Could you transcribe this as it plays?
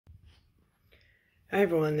Hi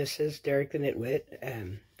everyone, this is Derek the Nitwit.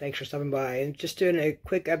 Thanks for stopping by. And just doing a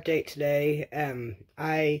quick update today.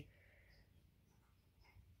 I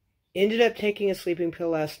ended up taking a sleeping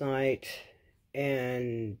pill last night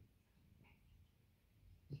and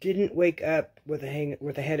didn't wake up with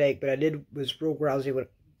a headache, but was real groggy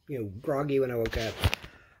when I woke up.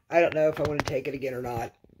 I don't know if I want to take it again or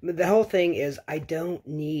not. But the whole thing is I don't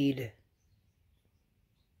need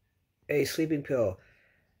a sleeping pill.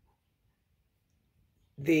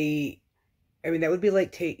 That would be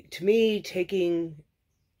like to me taking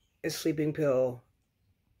a sleeping pill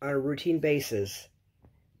on a routine basis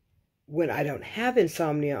when I don't have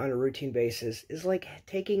insomnia on a routine basis is like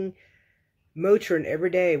taking Motrin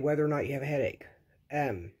every day, whether or not you have a headache.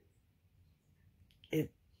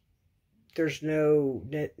 It there's no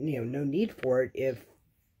need for it if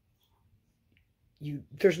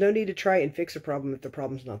there's no need to try and fix a problem if the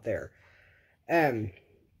problem's not there.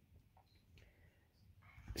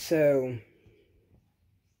 So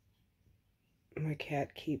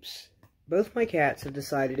both my cats have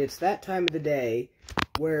decided it's that time of the day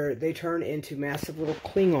where they turn into massive little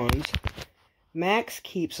Klingons. Max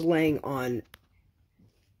keeps laying on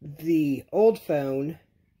the old phone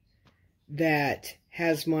that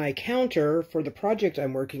has my counter for the project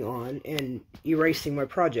I'm working on and erasing my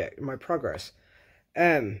progress.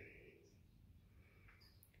 But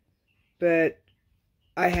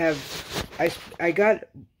I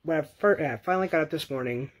finally got up this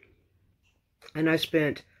morning, and I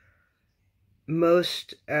spent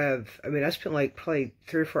like probably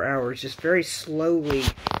 3 or 4 hours just very slowly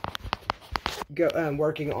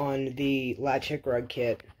working on the latch hook rug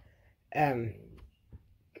kit. Got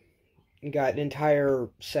an entire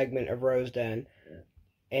segment of rows done,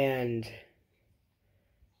 and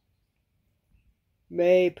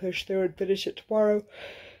may push through and finish it tomorrow.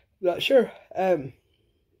 Not sure.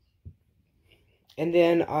 And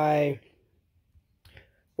then I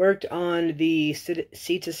worked on the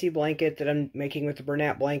C2C blanket that I'm making with the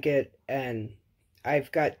Bernat blanket, and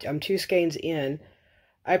I'm 2 skeins in.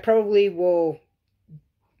 I probably will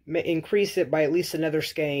increase it by at least another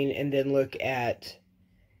skein and then look at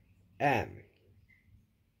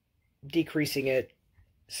decreasing it,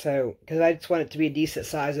 so because I just want it to be a decent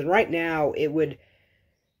size, and right now it would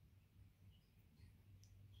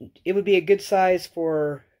be a good size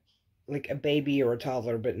for like a baby or a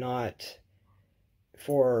toddler, but not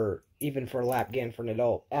for a lap gan for an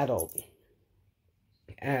adult.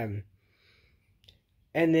 And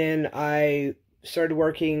then I started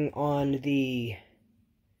working on the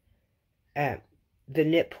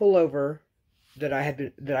knit pullover that I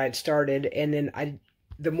had started, and then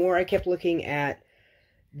the more I kept looking at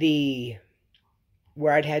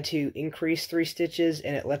where I'd had to increase 3 stitches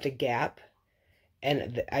and it left a gap,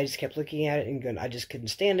 and I just kept looking at it and going, I just couldn't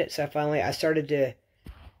stand it. So finally I started to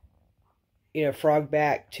frog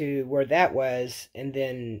back to where that was, and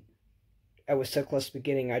then I was so close to the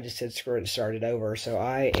beginning I just said screw it and started over. So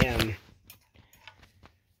I am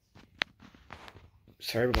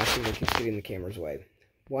sorry, but my finger keeps getting the camera's way.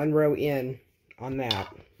 1 row in on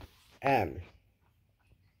that. But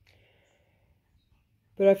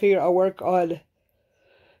I figured I'll work on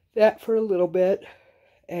that for a little bit,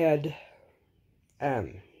 and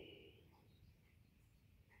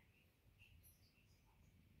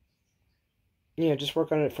just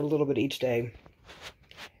work on it for a little bit each day,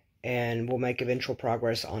 and we'll make eventual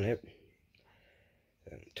progress on it.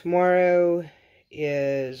 Tomorrow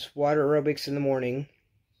is water aerobics in the morning,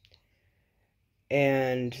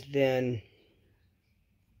 and then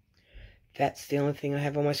that's the only thing I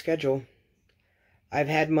have on my schedule. I've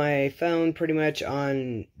had my phone pretty much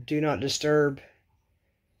on Do Not Disturb,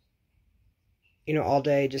 all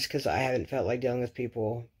day, just because I haven't felt like dealing with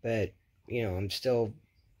people, but, I'm still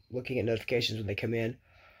looking at notifications when they come in.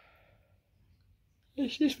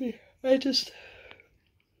 Excuse me, I just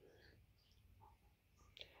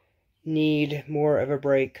need more of a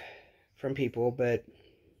break from people, but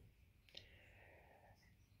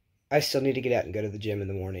I still need to get out and go to the gym in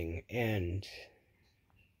the morning, and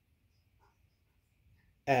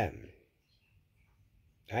I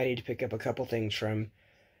need to pick up a couple things from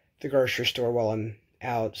the grocery store while I'm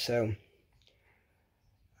out, so I'll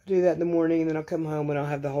do that in the morning, and then I'll come home and I'll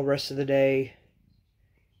have the whole rest of the day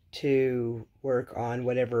to work on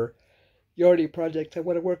whatever yardie project I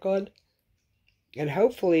want to work on. And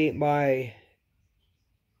hopefully my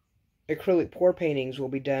acrylic pour paintings will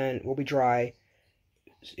be dry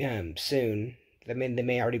soon. I mean, they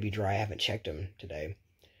may already be dry. I haven't checked them today.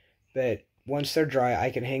 But once they're dry,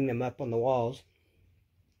 I can hang them up on the walls.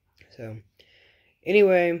 So,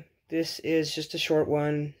 anyway, this is just a short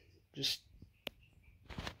one. Just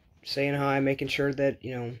saying hi, making sure that,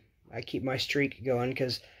 you know, I keep my streak going,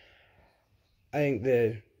 because I think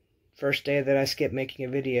the first day that I skip making a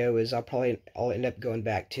video is I'll end up going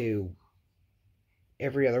back to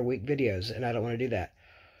every other week videos, and I don't want to do that.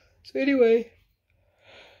 So anyway,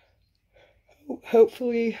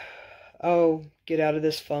 hopefully I'll get out of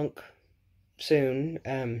this funk soon.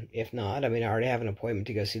 If not, I mean, I already have an appointment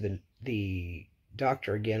to go see the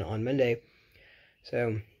doctor again on Monday.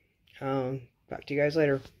 So, talk to you guys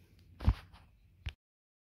later.